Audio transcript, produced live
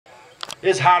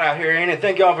It's hot out here, ain't it?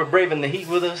 Thank y'all for braving the heat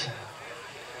with us.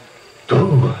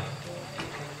 Ooh.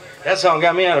 That song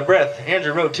got me out of breath.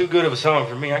 Andrew wrote too good of a song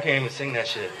for me. I can't even sing that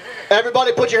shit.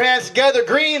 Everybody put your hands together.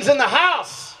 Green's in the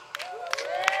house.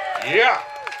 Yeah.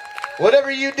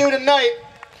 Whatever you do tonight,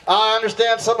 I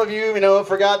understand some of you,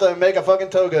 forgot to make a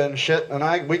fucking toga and shit,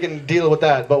 and we can deal with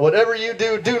that. But whatever you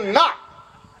do, do not,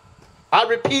 I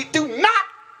repeat, do not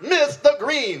miss the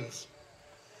Greens.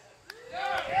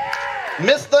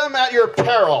 Miss them at your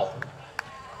peril.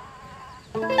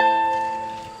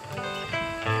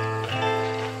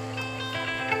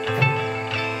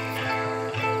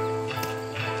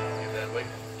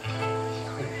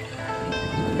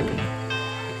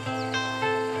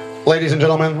 Ladies and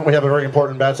gentlemen, we have a very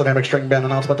important Bats Dynamic String Band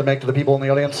announcement to make to the people in the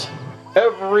audience.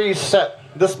 Every set,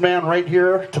 this man right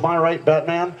here, to my right,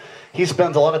 Batman, he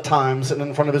spends a lot of time sitting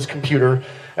in front of his computer,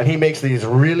 and he makes these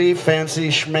really fancy,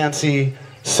 schmancy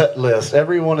set lists.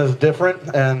 Everyone is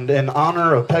different, and in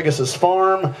honor of Pegasus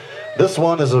Farm, this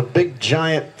one is a big,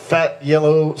 giant, fat,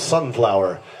 yellow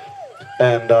sunflower.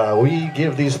 And we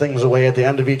give these things away at the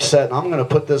end of each set. And I'm going to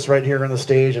put this right here on the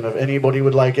stage. And if anybody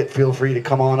would like it, feel free to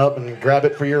come on up and grab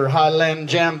it for your Highland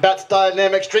Jam Bats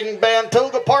Dynamic String Band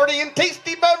Toga Party and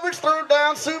tasty beverage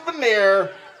throwdown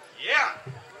souvenir. Yeah.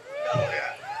 Oh,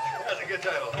 yeah. That's a good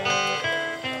title. Oh,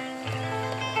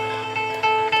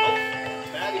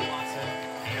 Maddie wants it.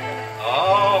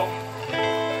 Oh.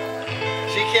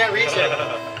 She can't reach it.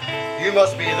 You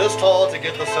must be this tall to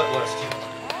get the set list.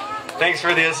 Thanks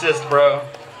for the assist, bro.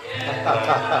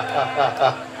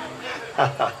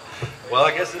 Well,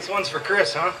 I guess this one's for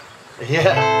Chris, huh?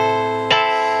 Yeah.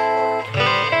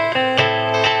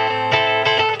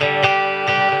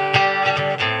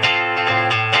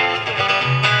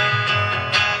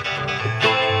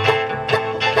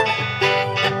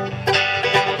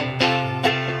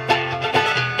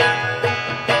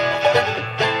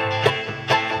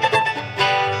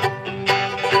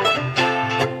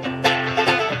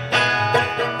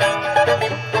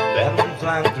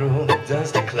 Through the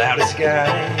dusty, cloudy sky,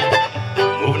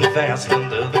 moving fast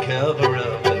under the cover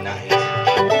of the night.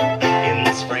 In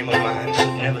this frame of mind,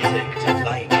 should never take to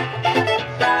flight. He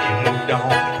moved on,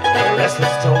 the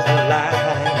restless toes the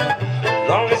line.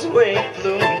 Along his way,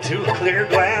 flew into a clear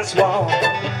glass wall.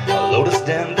 A lotus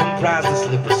stem comprised the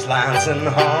slippery slides and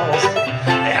halls.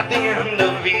 At the end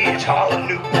of each hall, a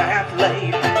new path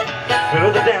laid.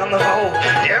 Further down the hall,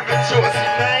 every choice he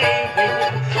made,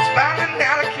 spiraling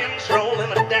out of control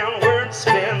in a downward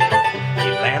spin.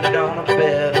 He landed on a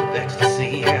bed of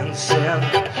ecstasy and sin.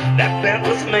 That bed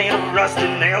was made of rusty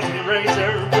nails and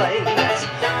razor blades.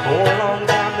 For a long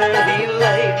time there he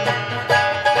lay.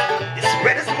 He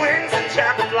spread his wings and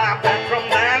tried to fly back from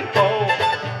that pole.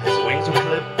 His wings were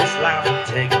clipped, his life had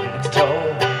taken its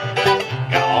toll.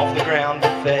 Got off the ground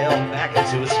but fell back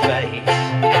into his face.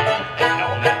 And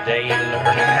on that day he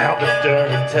learned how the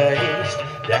dirt tastes.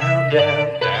 Down,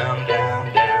 down, down,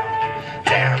 down, down,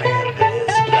 down in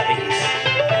this place.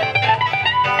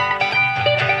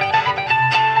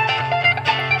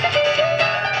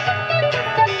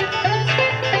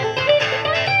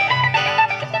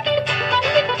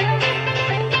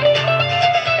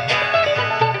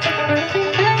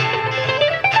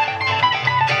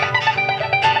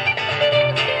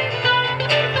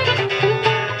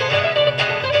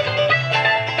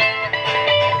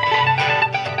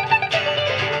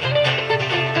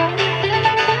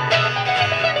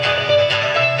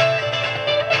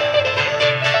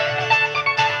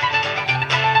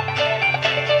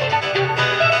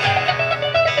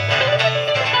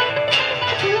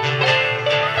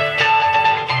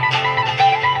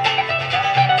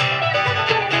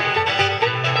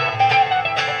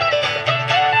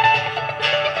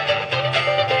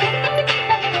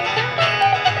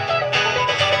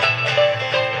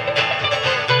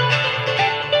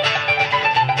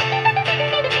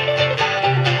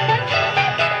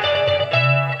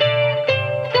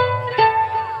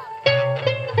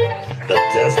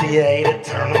 Dusty ate a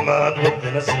ton of mud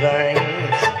within his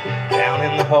veins. Down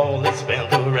in the hole he spent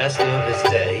the rest of his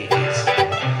days.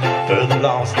 Further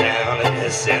lost down in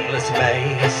this endless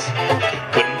maze.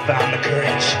 Couldn't find the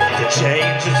courage to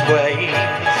change his ways.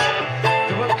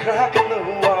 Through a crack in the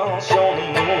wall shone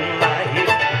the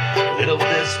moonlight. Little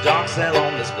this dark cell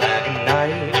on this black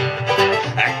night.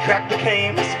 That crack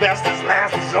became asbestos,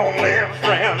 last his only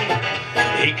friend.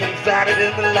 He confided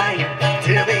in the light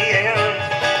till the end.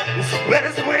 He spread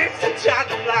his wings and tried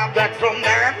to fly back from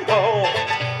that hole.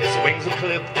 His wings were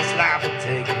clipped, his life had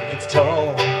taken its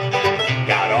toll.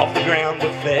 Got off the ground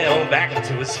but fell back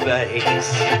into his face.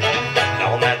 And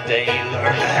on that day he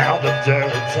learned how the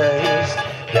dirt tastes.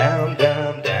 Down,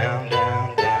 down, down,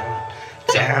 down, down,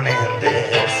 down in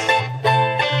this.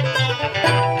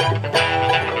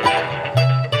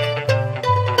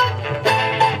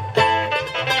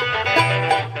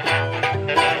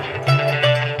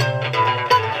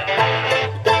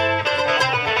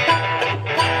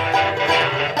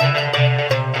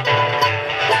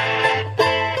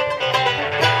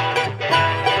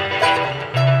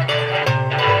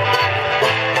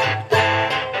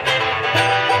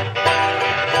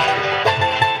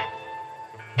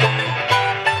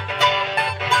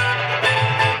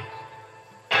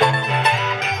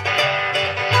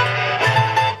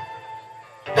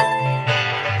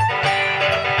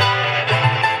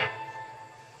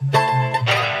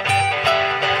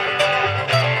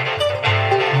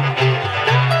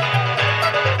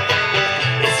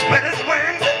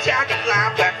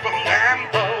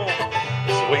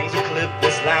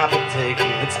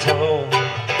 Taking its toll,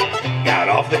 got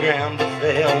off the ground but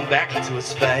fell back into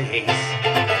his face.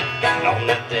 And on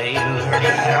that day he learned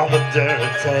how the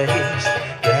dirt tastes.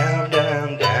 Down,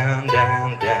 down, down,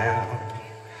 down, down,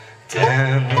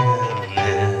 down in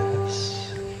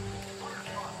this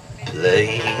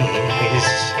place.